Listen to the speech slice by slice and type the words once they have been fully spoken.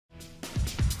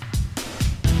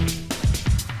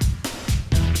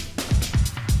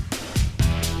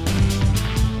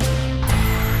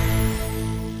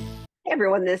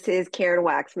everyone, this is Karen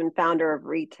Waksman, founder of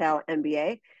Retail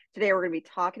MBA. Today we're going to be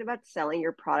talking about selling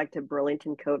your product to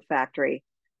Burlington Coat Factory.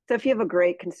 So if you have a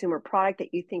great consumer product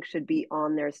that you think should be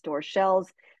on their store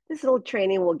shelves, this little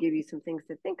training will give you some things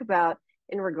to think about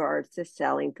in regards to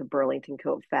selling to Burlington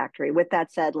Coat Factory. With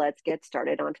that said, let's get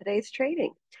started on today's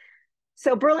training.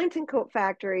 So Burlington Coat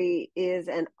Factory is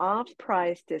an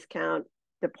off-price discount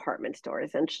department store.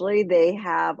 Essentially, they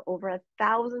have over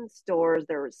 1,000 stores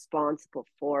they're responsible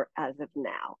for as of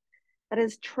now. That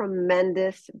is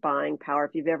tremendous buying power.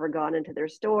 If you've ever gone into their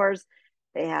stores,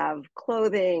 they have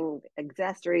clothing,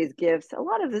 accessories, gifts, a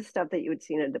lot of the stuff that you would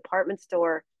see in a department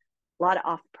store, a lot of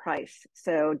off price,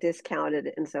 so discounted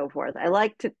and so forth. I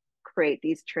like to create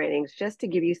these trainings just to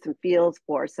give you some feels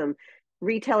for some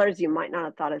retailers you might not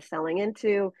have thought of selling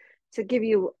into, to give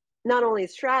you not only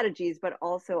strategies, but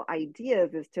also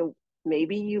ideas as to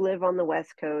maybe you live on the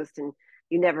West Coast and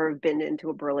you never have been into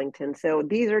a Burlington. So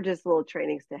these are just little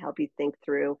trainings to help you think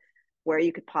through where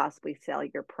you could possibly sell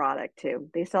your product to.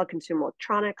 They sell consumer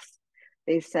electronics.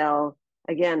 They sell,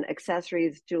 again,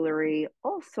 accessories, jewelry,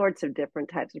 all sorts of different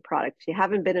types of products. If you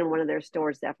haven't been in one of their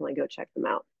stores, definitely go check them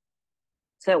out.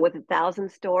 So with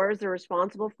 1,000 stores they're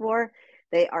responsible for,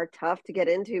 they are tough to get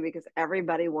into because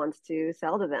everybody wants to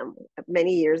sell to them.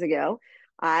 Many years ago,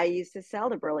 I used to sell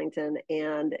to Burlington,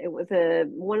 and it was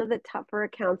one of the tougher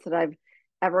accounts that I've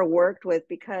ever worked with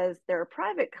because they're a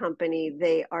private company.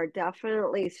 They are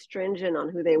definitely stringent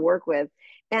on who they work with.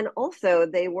 And also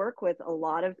they work with a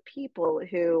lot of people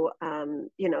who,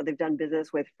 they've done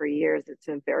business with for years. It's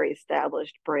a very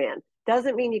established brand.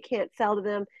 Doesn't mean you can't sell to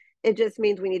them. It just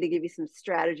means we need to give you some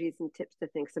strategies and tips to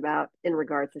think about in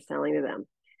regards to selling to them.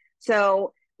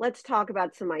 So let's talk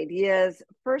about some ideas.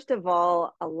 First of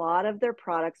all, a lot of their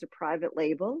products are private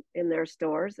label in their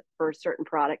stores for certain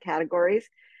product categories.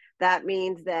 That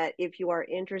means that if you are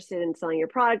interested in selling your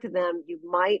product to them, you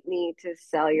might need to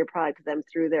sell your product to them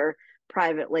through their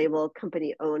private label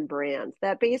company-owned brands.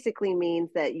 That basically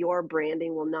means that your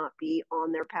branding will not be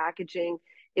on their packaging.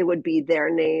 It would be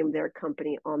their name, their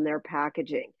company on their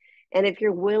packaging. And if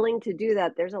you're willing to do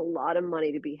that, there's a lot of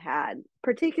money to be had,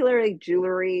 particularly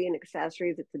jewelry and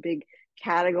accessories. It's a big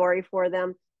category for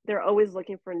them. They're always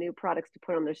looking for new products to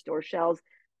put on their store shelves.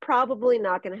 Probably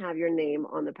not going to have your name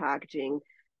on the packaging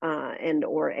and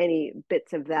or any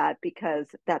bits of that, because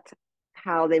that's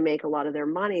how they make a lot of their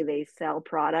money. They sell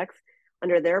products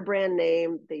under their brand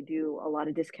name. They do a lot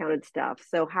of discounted stuff.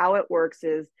 So how it works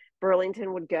is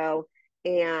Burlington would go,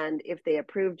 and if they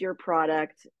approved your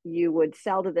product, you would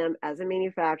sell to them as a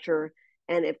manufacturer.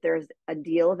 And if there's a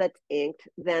deal that's inked,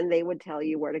 then they would tell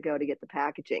you where to go to get the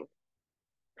packaging.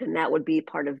 And that would be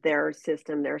part of their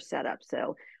system, their setup.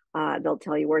 So they'll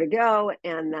tell you where to go,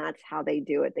 and that's how they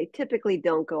do it. They typically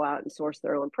don't go out and source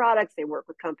their own products. They work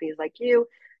with companies like you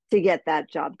to get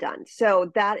that job done.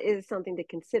 So that is something to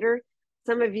consider.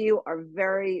 Some of you are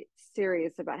very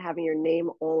serious about having your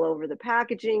name all over the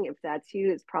packaging. If that's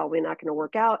you, it's probably not going to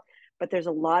work out. But there's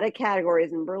a lot of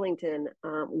categories in Burlington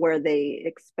where they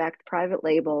expect private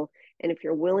label. And if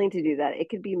you're willing to do that,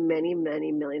 it could be many,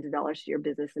 many millions of dollars to your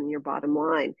business and your bottom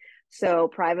line. So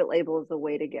private label is the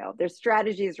way to go. There's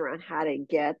strategies around how to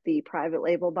get the private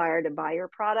label buyer to buy your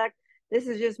product. This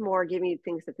is just more giving you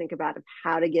things to think about of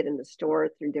how to get in the store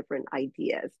through different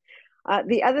ideas.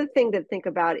 The other thing to think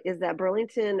about is that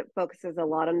Burlington focuses a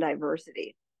lot on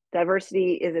diversity.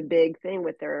 Diversity is a big thing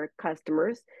with their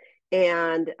customers,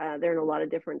 and they're in a lot of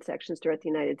different sections throughout the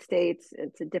United States.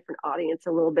 It's a different audience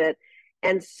a little bit.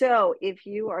 And so if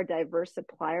you are a diverse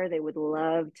supplier, they would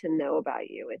love to know about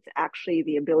you. It's actually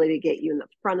the ability to get you in the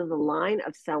front of the line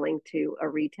of selling to a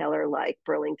retailer like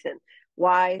Burlington.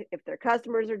 Why? If their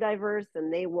customers are diverse, then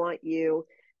they want you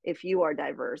if you are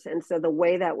diverse. And so the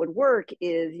way that would work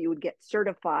is you would get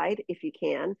certified, if you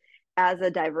can, as a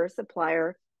diverse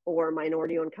supplier or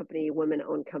minority-owned company,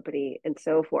 women-owned company, and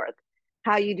so forth.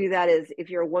 How you do that is if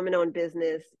you're a woman-owned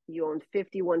business, you own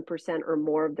 51% or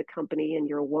more of the company, and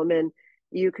you're a woman,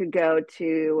 you could go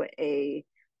to a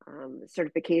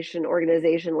certification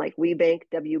organization like WeBank,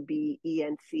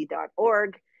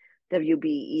 WBENC.org,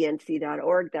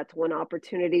 WBENC.org. That's one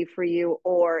opportunity for you.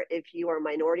 Or if you are a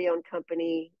minority-owned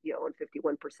company, you own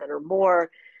 51% or more,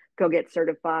 go get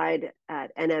certified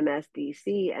at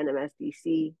NMSDC,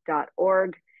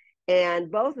 NMSDC.org. And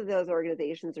both of those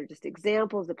organizations are just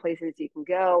examples of places you can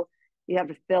go. You have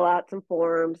to fill out some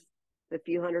forms, a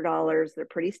few $100s. They're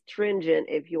pretty stringent.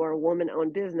 If you are a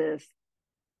woman-owned business,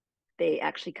 they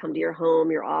actually come to your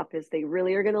home, your office. They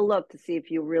really are going to look to see if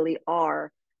you really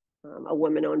are a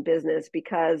women-owned business,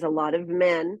 because a lot of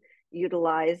men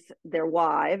utilize their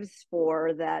wives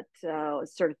for that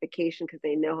certification because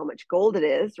they know how much gold it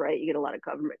is, right? You get a lot of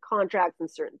government contracts and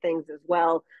certain things as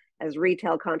well as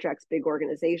retail contracts. Big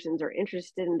organizations are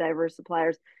interested in diverse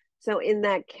suppliers. So in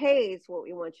that case, what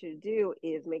we want you to do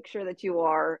is make sure that you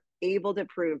are able to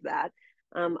prove that.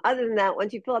 Other than that,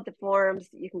 once you fill out the forms,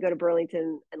 you can go to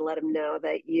Burlington and let them know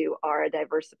that you are a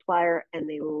diverse supplier, and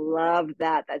they love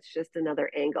that. That's just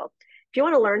another angle. If you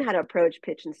want to learn how to approach,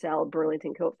 pitch, and sell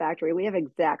Burlington Coat Factory, we have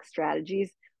exact strategies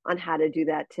on how to do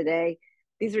that today.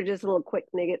 These are just little quick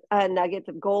nuggets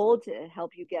of gold to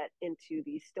help you get into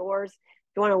these stores.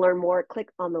 If you want to learn more, click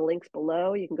on the links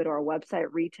below. You can go to our website,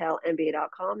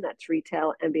 retailmba.com. That's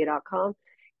retailmba.com.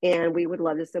 And we would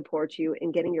love to support you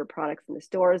in getting your products in the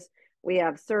stores. We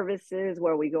have services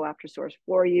where we go after stores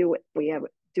for you. We have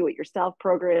do-it-yourself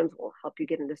programs. We'll help you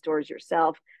get into stores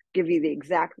yourself, give you the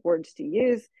exact words to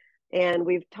use. And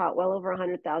we've taught well over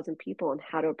 100,000 people on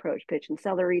how to approach, pitch, and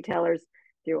sell the retailers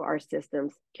through our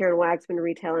systems. Karen Waksman,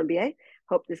 Retail MBA.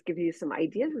 Hope this gives you some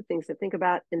ideas of things to think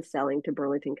about in selling to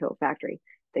Burlington Coat Factory.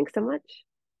 Thanks so much.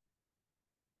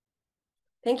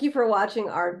 Thank you for watching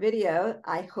our video.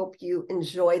 I hope you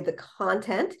enjoyed the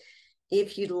content.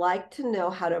 If you'd like to know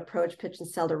how to approach, pitch, and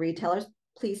sell to retailers,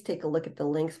 please take a look at the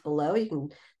links below. You can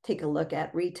take a look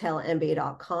at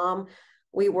retailmba.com.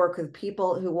 We work with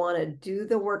people who want to do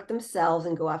the work themselves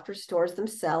and go after stores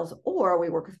themselves, or we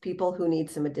work with people who need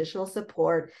some additional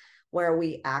support where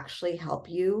we actually help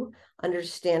you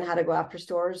understand how to go after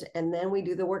stores, and then we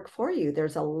do the work for you.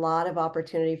 There's a lot of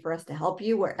opportunity for us to help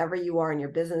you wherever you are in your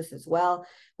business as well.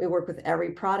 We work with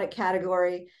every product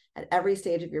category at every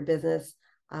stage of your business.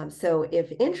 So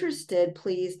if interested,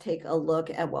 please take a look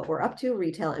at what we're up to,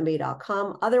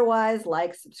 retailmba.com. Otherwise,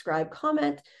 like, subscribe,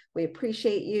 comment. We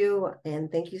appreciate you.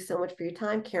 And thank you so much for your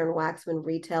time. Karen Waksman,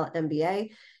 Retail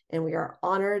MBA. And we are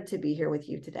honored to be here with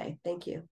you today. Thank you.